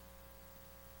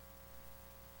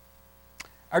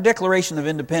 Our Declaration of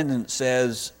Independence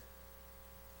says,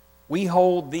 we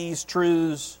hold these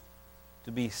truths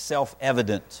to be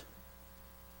self-evident,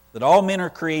 that all men are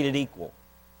created equal,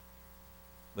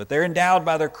 But they're endowed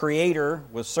by their Creator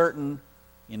with certain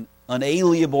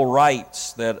unalienable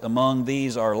rights, that among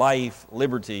these are life,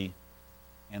 liberty,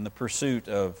 and the pursuit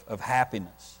of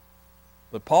happiness.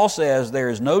 But Paul says there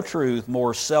is no truth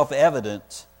more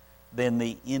self-evident than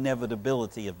the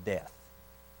inevitability of death.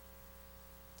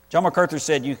 John MacArthur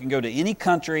said you can go to any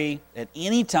country at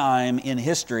any time in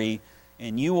history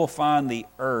and you will find the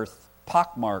earth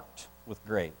pockmarked with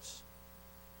graves.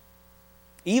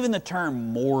 Even the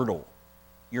term mortal,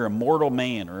 you're a mortal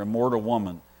man or a mortal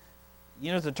woman. You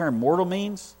know what the term mortal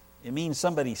means? It means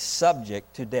somebody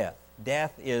subject to death.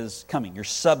 Death is coming. You're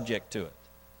subject to it.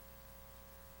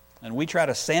 And we try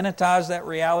to sanitize that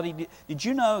reality. Did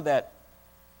you know that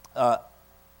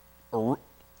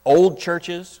old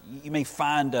churches, you may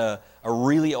find a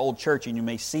really old church and you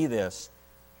may see this,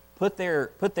 put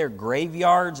their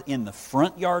graveyards in the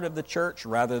front yard of the church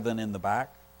rather than in the back?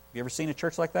 Have you ever seen a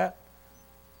church like that?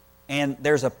 And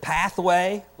there's a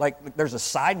pathway, like there's a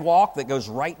sidewalk that goes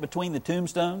right between the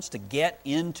tombstones to get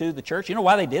into the church. You know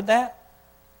why they did that?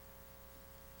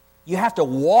 You have to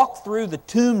walk through the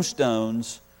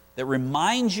tombstones that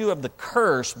reminds you of the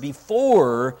curse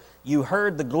before you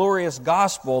heard the glorious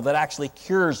gospel that actually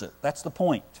cures it. That's the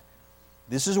point.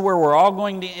 This is where we're all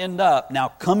going to end up. Now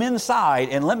come inside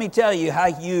and let me tell you how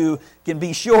you can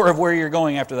be sure of where you're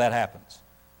going after that happens.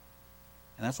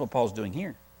 And that's what Paul's doing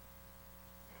here.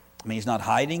 I mean, he's not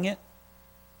hiding it.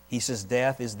 He says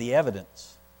death is the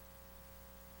evidence.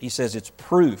 He says it's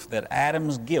proof that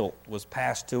Adam's guilt was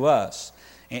passed to us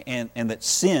and that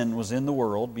sin was in the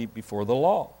world before the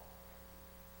law.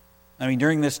 I mean,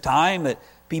 during this time that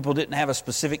people didn't have a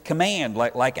specific command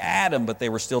like Adam, but they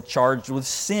were still charged with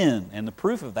sin. And the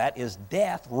proof of that is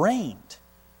death reigned.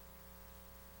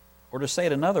 Or to say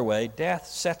it another way, death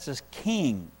sets as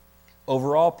king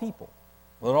over all people,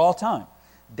 at all time.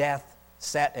 Death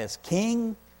sat as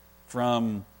king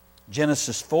from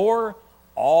Genesis 4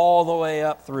 all the way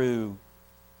up through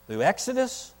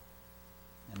Exodus.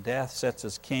 And death sets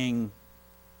as king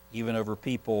even over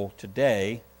people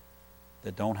today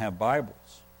that don't have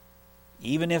Bibles.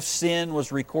 Even if sin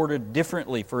was recorded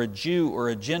differently for a Jew or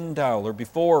a Gentile or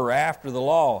before or after the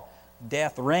law,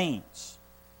 death reigns.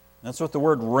 That's what the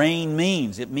word reign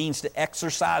means. It means to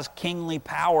exercise kingly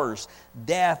powers.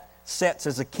 Death sets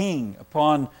as a king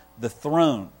upon the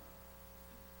throne.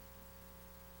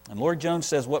 And Lloyd Jones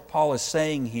says what Paul is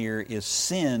saying here is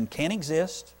sin can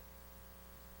exist,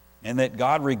 and that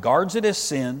God regards it as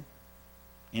sin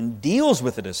and deals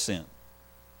with it as sin,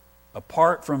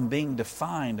 apart from being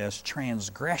defined as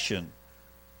transgression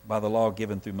by the law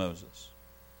given through Moses.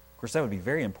 Of course, that would be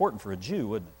very important for a Jew,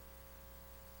 wouldn't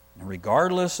it? And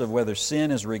regardless of whether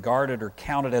sin is regarded or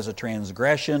counted as a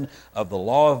transgression of the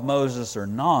law of Moses or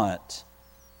not,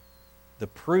 the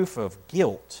proof of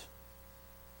guilt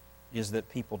is that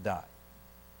people die.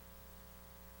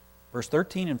 Verse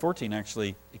 13 and 14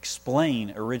 actually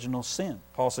explain original sin.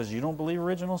 Paul says, you don't believe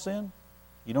original sin?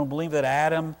 You don't believe that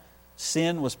Adam's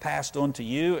sin was passed on to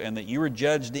you and that you were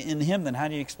judged in him? Then how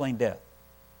do you explain death?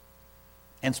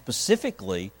 And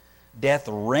specifically, death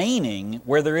reigning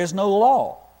where there is no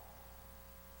law.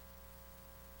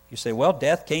 You say, well,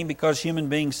 death came because human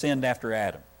beings sinned after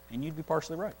Adam. And you'd be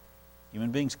partially right.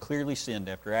 Human beings clearly sinned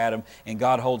after Adam, and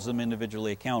God holds them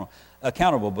individually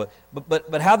accountable.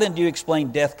 But how then do you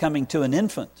explain death coming to an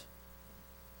infant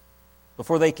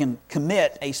before they can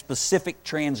commit a specific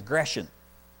transgression?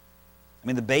 I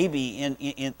mean, the baby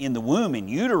in the womb, in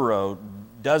utero,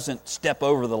 doesn't step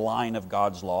over the line of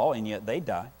God's law, and yet they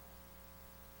die.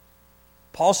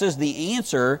 Paul says the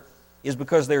answer is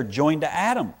because they're joined to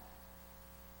Adam.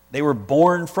 They were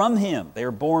born from him. They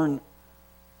were born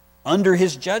under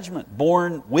his judgment,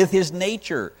 born with his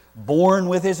nature, born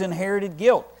with his inherited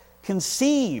guilt,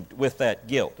 conceived with that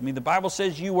guilt. I mean, the Bible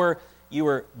says you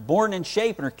were born in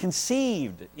shape and are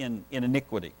conceived in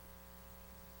iniquity.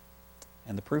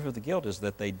 And the proof of the guilt is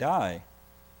that they die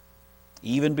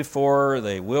even before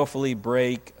they willfully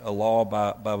break a law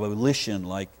by volition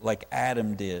like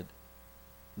Adam did.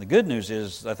 And the good news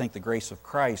is, I think the grace of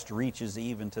Christ reaches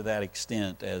even to that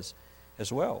extent as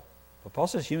well. But Paul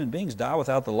says human beings die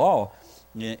without the law,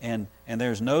 and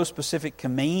there's no specific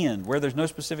command. Where there's no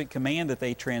specific command that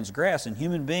they transgress, and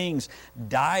human beings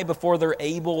die before they're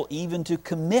able even to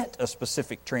commit a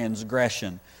specific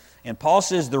transgression. And Paul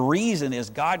says the reason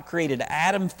is God created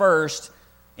Adam first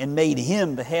and made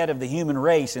him the head of the human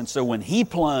race, and so when he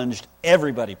plunged,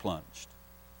 everybody plunged.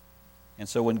 And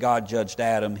so when God judged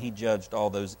Adam, he judged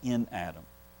all those in Adam.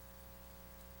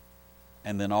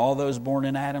 And then all those born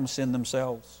in Adam sinned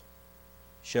themselves,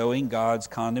 showing God's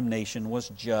condemnation was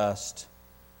just.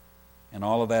 And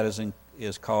all of that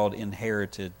is called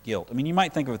inherited guilt. I mean, you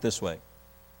might think of it this way.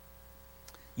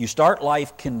 You start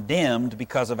life condemned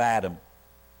because of Adam,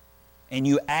 and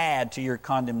you add to your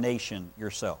condemnation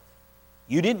yourself.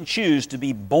 You didn't choose to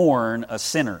be born a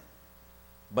sinner,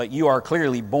 but you are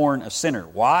clearly born a sinner.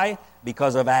 Why?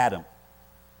 Because of Adam.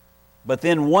 But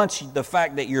then once the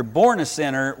fact that you're born a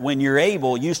sinner, when you're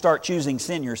able, you start choosing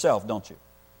sin yourself, don't you?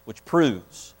 Which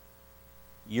proves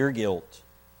your guilt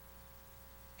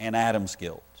and Adam's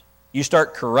guilt. You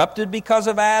start corrupted because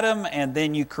of Adam, and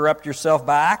then you corrupt yourself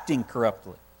by acting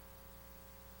corruptly.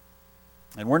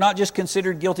 And we're not just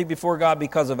considered guilty before God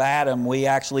because of Adam, we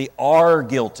actually are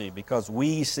guilty because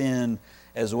we sin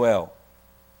as well.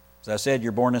 As I said,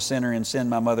 you're born a sinner, in sin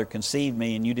my mother conceived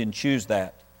me, and you didn't choose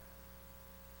that.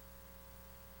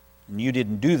 And you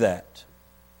didn't do that.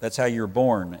 That's how you're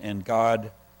born. And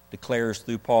God declares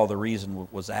through Paul the reason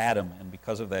was Adam, and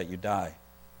because of that you die.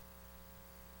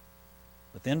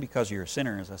 But then because you're a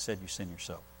sinner, as I said, you sin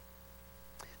yourself.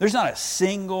 There's not a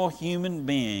single human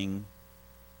being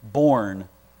born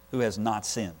who has not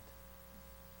sinned.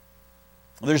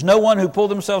 There's no one who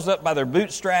pulled themselves up by their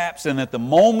bootstraps and at the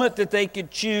moment that they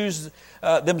could choose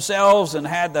themselves and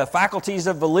had the faculties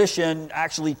of volition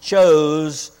actually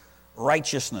chose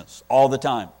righteousness all the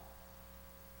time.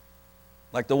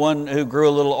 Like the one who grew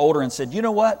a little older and said, you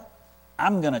know what?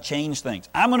 I'm going to change things.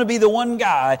 I'm going to be the one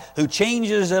guy who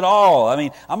changes it all. I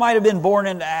mean, I might have been born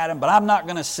into Adam, but I'm not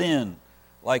going to sin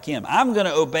like him. I'm going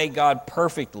to obey God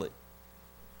perfectly.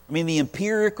 I mean, the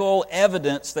empirical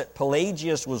evidence that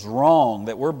Pelagius was wrong,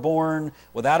 that we're born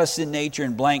without a sin nature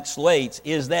and blank slates,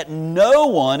 is that no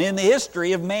one in the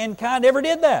history of mankind ever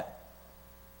did that.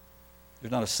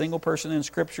 There's not a single person in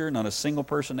Scripture, not a single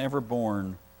person ever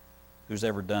born who's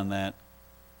ever done that.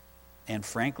 And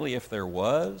frankly, if there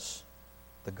was,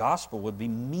 the gospel would be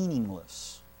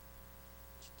meaningless.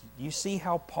 Do you see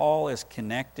how Paul is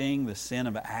connecting the sin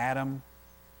of Adam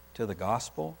to the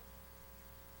gospel?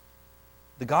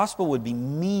 The gospel would be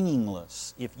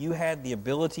meaningless if you had the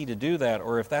ability to do that,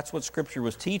 or if that's what Scripture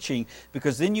was teaching,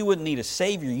 because then you wouldn't need a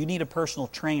Savior. You need a personal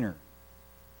trainer.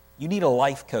 You need a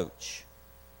life coach.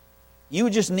 You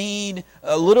would just need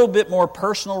a little bit more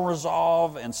personal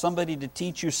resolve and somebody to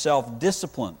teach you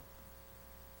self-discipline,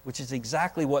 which is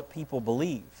exactly what people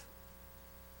believe.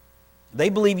 They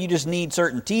believe you just need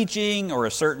certain teaching or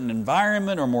a certain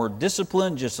environment or more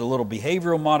discipline, just a little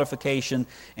behavioral modification,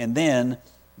 and then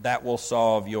that will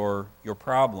solve your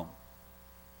problem.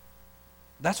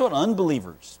 That's what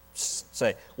unbelievers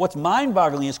say. What's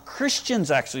mind-boggling is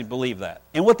Christians actually believe that.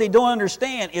 And what they don't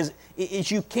understand is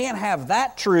you can't have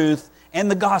that truth and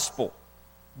the gospel.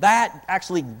 That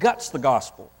actually guts the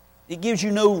gospel. It gives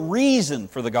you no reason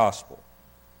for the gospel.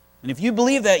 And if you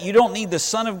believe that, you don't need the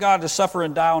Son of God to suffer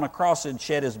and die on a cross and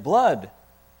shed His blood,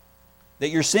 that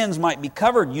your sins might be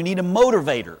covered. You need a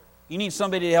motivator. You need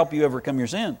somebody to help you overcome your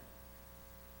sin.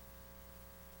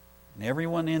 And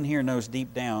everyone in here knows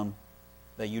deep down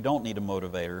that you don't need a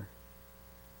motivator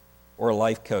or a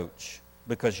life coach,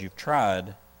 because you've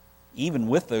tried even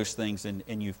with those things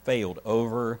and you've failed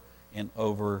over and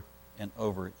over and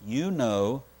over. You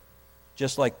know,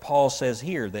 just like Paul says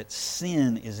here, that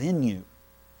sin is in you.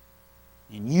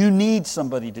 And you need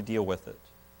somebody to deal with it.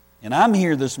 And I'm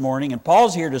here this morning, and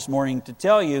Paul's here this morning to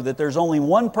tell you that there's only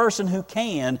one person who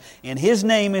can, and His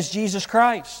name is Jesus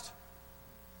Christ.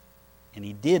 And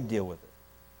He did deal with it.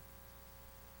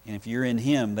 And if you're in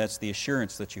Him, that's the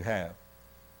assurance that you have.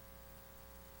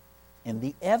 And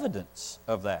the evidence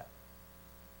of that,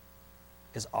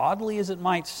 as oddly as it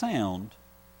might sound,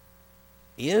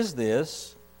 is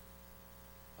this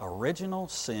original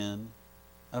sin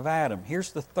of Adam.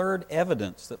 Here's the third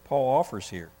evidence that Paul offers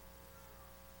here.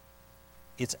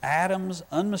 It's Adam's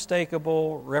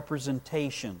unmistakable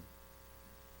representation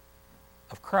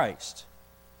of Christ.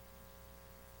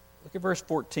 Look at verse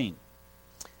 14.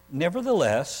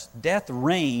 Nevertheless, death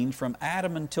reigned from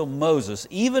Adam until Moses,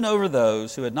 even over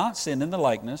those who had not sinned in the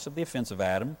likeness of the offense of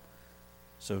Adam.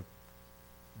 So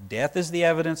death is the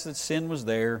evidence that sin was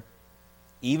there,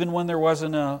 even when there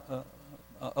wasn't a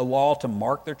law to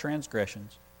mark their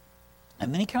transgressions.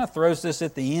 And then he kind of throws this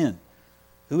at the end.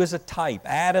 Who is a type?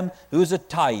 Adam, who is a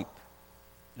type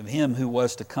of him who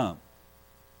was to come.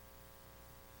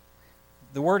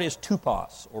 The word is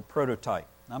tupos, or prototype.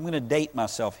 Now, I'm going to date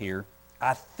myself here.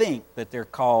 I think that they're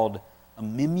called a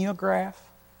mimeograph.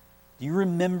 Do you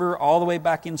remember all the way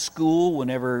back in school,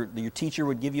 whenever your teacher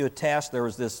would give you a test, there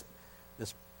was this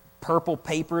purple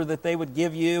paper that they would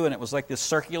give you, and it was like this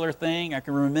circular thing? I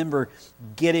can remember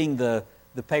getting the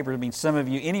paper. I mean, some of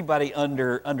you, anybody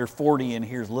under 40 in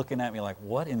here is looking at me like,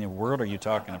 what in the world are you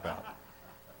talking about?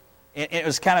 And it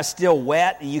was kind of still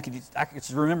wet, and I could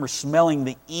remember smelling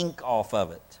the ink off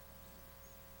of it.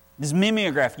 This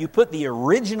mimeograph, you put the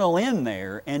original in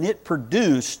there, and it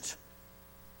produced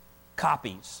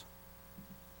copies.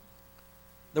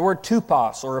 The word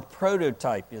tupos, or a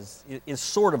prototype, is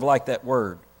sort of like that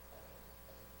word.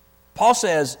 Paul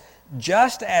says,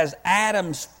 just as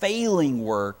Adam's failing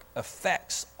work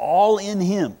affects all in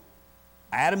him,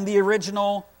 Adam the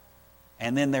original,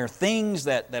 and then there are things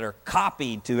that are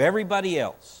copied to everybody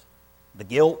else. The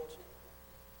guilt,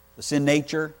 the sin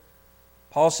nature.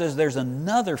 Paul says there's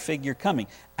another figure coming.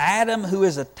 Adam, who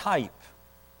is a type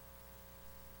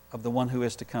of the one who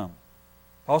is to come.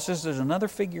 Paul says there's another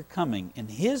figure coming, and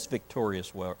his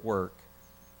victorious work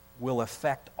will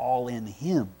affect all in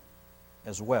him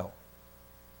as well.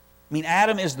 I mean,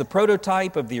 Adam is the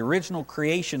prototype of the original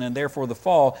creation and therefore the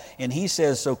fall, and he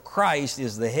says, so Christ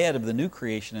is the head of the new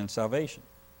creation and salvation.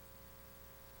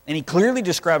 And he clearly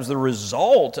describes the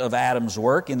result of Adam's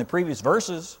work in the previous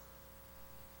verses,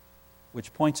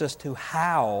 which points us to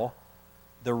how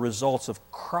the results of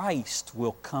Christ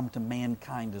will come to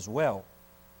mankind as well.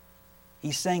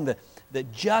 He's saying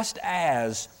that just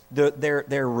as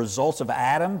their results of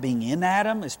Adam, being in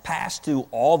Adam, is passed to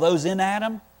all those in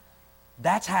Adam,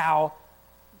 that's how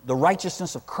the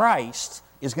righteousness of Christ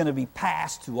is going to be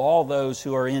passed to all those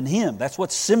who are in Him. That's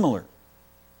what's similar.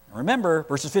 Remember,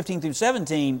 verses 15 through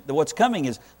 17, that what's coming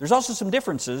is, there's also some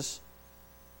differences,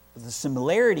 but the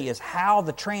similarity is how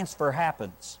the transfer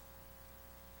happens.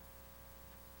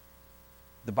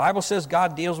 The Bible says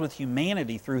God deals with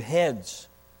humanity through heads.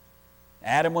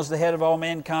 Adam was the head of all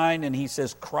mankind, and he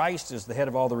says Christ is the head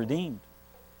of all the redeemed.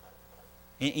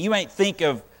 You might think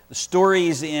of the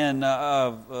stories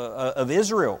of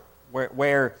Israel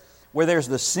where there's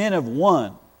the sin of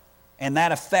one, and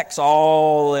that affects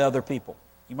all the other people.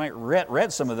 You might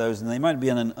read some of those, and they might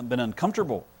have been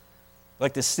uncomfortable.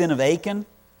 Like the sin of Achan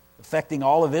affecting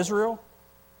all of Israel.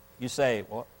 You say,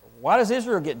 well, why does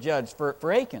Israel get judged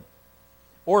for Achan?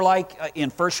 Or like in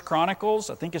 1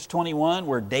 Chronicles, I think it's 21,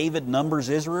 where David numbers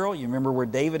Israel. You remember where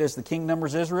David as the king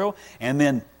numbers Israel? And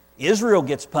then Israel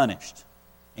gets punished.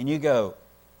 And you go,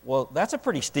 well, that's a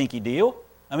pretty stinky deal.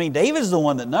 I mean, David's the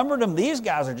one that numbered them. These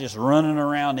guys are just running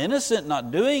around innocent,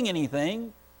 not doing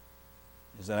anything.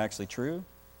 Is that actually true?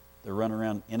 They're running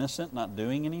around innocent, not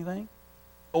doing anything?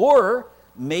 Or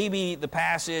maybe the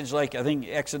passage, like I think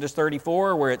Exodus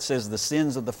 34, where it says the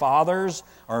sins of the fathers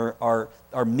are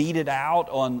meted out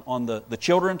on the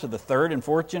children to the third and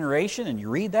fourth generation, and you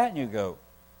read that and you go,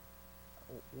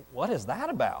 what is that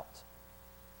about?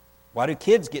 Why do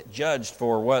kids get judged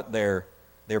for what their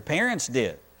parents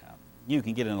did? You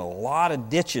can get in a lot of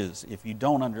ditches if you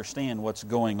don't understand what's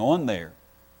going on there.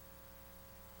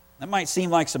 That might seem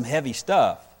like some heavy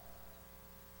stuff,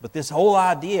 but this whole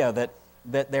idea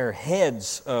that they're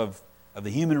heads of the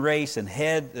human race and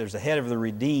there's a head of the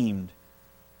redeemed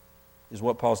is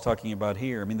what Paul's talking about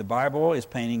here. I mean, the Bible is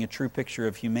painting a true picture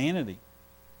of humanity.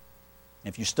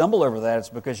 If you stumble over that, it's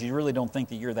because you really don't think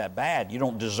that you're that bad. You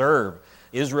don't deserve.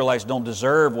 Israelites don't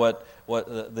deserve what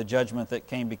the judgment that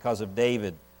came because of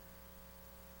David.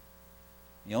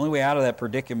 The only way out of that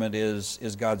predicament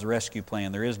is God's rescue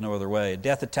plan. There is no other way.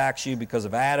 Death attacks you because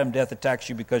of Adam. Death attacks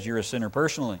you because you're a sinner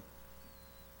personally.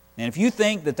 And if you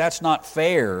think that that's not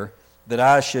fair, that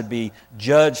I should be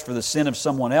judged for the sin of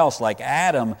someone else like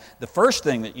Adam, the first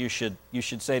thing that you should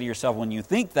say to yourself when you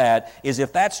think that is,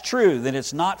 if that's true, then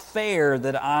it's not fair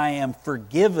that I am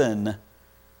forgiven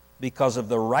because of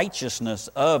the righteousness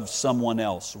of someone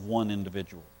else, one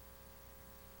individual.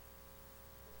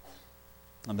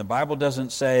 And the Bible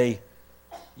doesn't say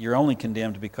you're only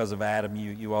condemned because of Adam,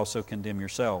 you also condemn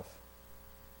yourself.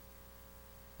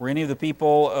 Were any of the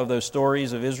people of those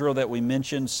stories of Israel that we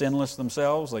mentioned sinless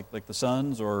themselves, like the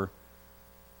sons, or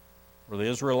were the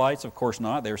Israelites? Of course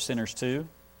not. They were sinners too.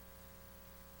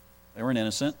 They weren't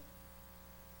innocent.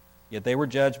 Yet they were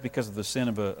judged because of the sin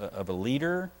of a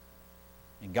leader.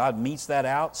 And God meets that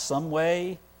out some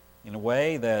way, in a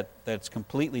way that's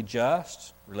completely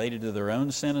just, related to their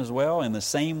own sin as well. In the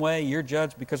same way, you're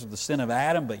judged because of the sin of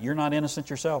Adam, but you're not innocent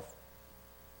yourself.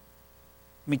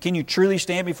 I mean, can you truly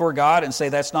stand before God and say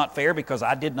that's not fair because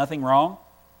I did nothing wrong?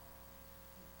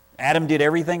 Adam did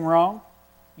everything wrong?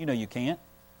 You know you can't.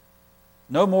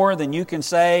 No more than you can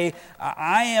say,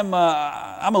 I'm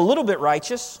a little bit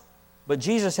righteous, but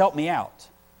Jesus helped me out.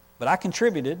 But I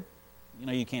contributed. You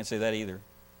know you can't say that either.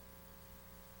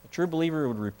 A true believer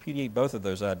would repudiate both of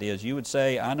those ideas. You would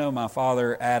say, I know my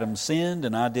father Adam sinned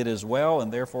and I did as well,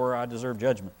 and therefore I deserve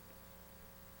judgment.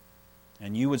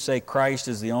 And you would say Christ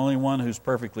is the only one who's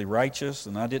perfectly righteous,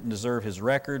 and I didn't deserve his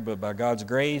record, but by God's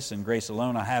grace and grace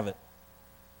alone I have it.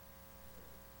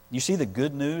 You see the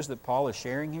good news that Paul is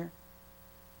sharing here?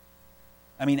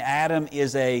 I mean, Adam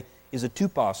is a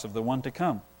tupos of the one to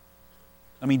come.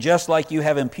 I mean, just like you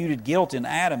have imputed guilt in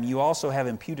Adam, you also have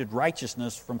imputed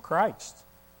righteousness from Christ.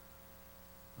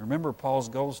 Remember, Paul's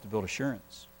goal is to build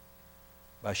assurance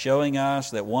by showing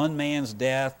us that one man's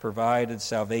death provided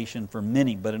salvation for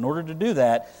many. But in order to do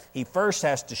that, he first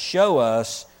has to show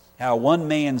us how one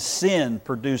man's sin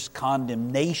produced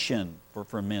condemnation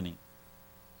for many.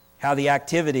 How the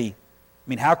activity,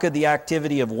 how could the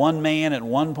activity of one man at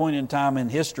one point in time in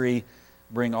history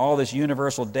bring all this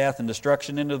universal death and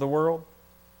destruction into the world?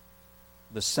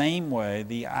 The same way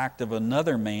the act of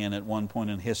another man at one point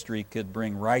in history could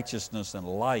bring righteousness and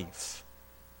life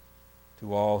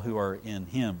to all who are in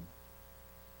him.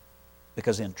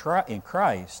 Because in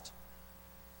Christ,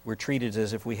 we're treated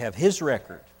as if we have his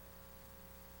record.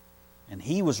 And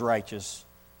he was righteous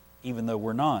even though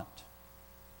we're not.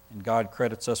 And God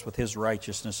credits us with his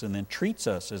righteousness and then treats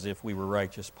us as if we were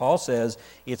righteous. Paul says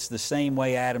it's the same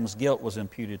way Adam's guilt was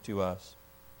imputed to us,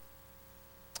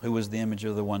 who was the image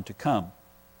of the one to come.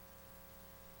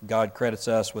 God credits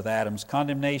us with Adam's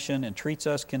condemnation and treats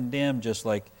us condemned, just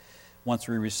like once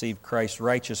we receive Christ's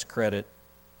righteous credit,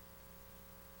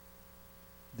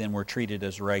 then we're treated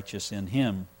as righteous in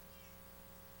him.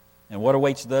 And what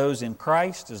awaits those in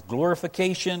Christ is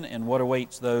glorification, and what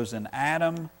awaits those in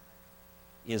Adam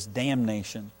is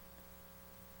damnation.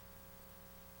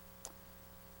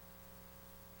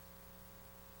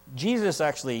 Jesus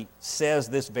actually says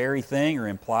this very thing, or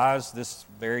implies this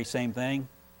very same thing,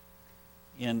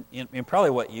 in probably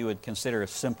what you would consider a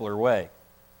simpler way.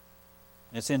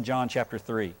 It's in John chapter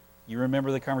 3. You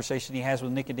remember the conversation he has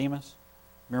with Nicodemus?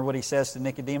 Remember what he says to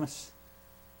Nicodemus?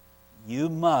 You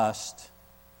must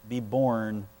be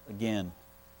born again.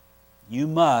 You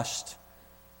must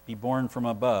be born from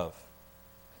above.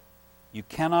 You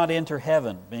cannot enter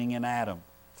heaven being in Adam.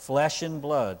 Flesh and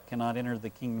blood cannot enter the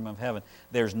kingdom of heaven.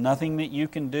 There's nothing that you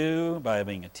can do by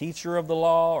being a teacher of the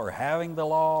law or having the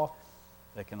law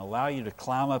that can allow you to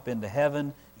climb up into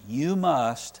heaven. You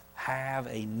must have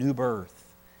a new birth,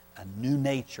 a new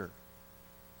nature.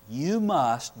 You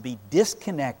must be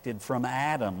disconnected from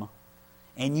Adam,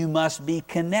 and you must be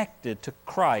connected to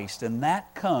Christ, and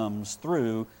that comes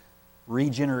through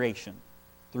regeneration,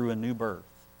 through a new birth.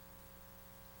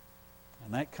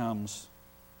 And that comes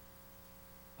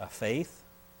by faith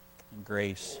and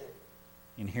grace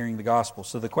in hearing the gospel.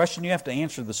 So the question you have to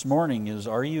answer this morning is,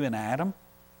 are you in Adam?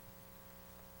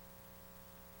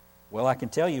 Well, I can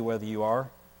tell you whether you are.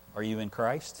 Are you in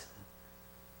Christ?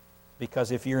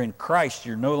 Because if you're in Christ,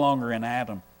 you're no longer in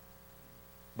Adam.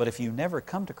 But if you never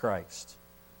come to Christ,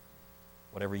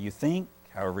 whatever you think,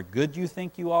 however good you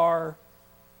think you are,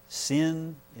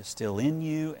 sin is still in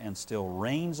you and still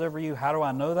reigns over you. How do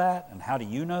I know that? And how do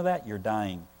you know that? You're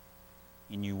dying,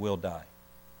 and you will die.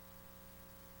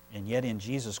 And yet in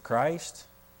Jesus Christ,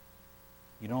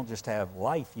 you don't just have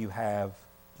life, you have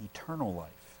eternal life.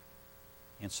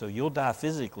 And so you'll die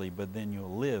physically, but then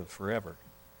you'll live forever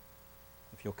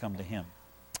if you'll come to him.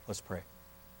 Let's pray.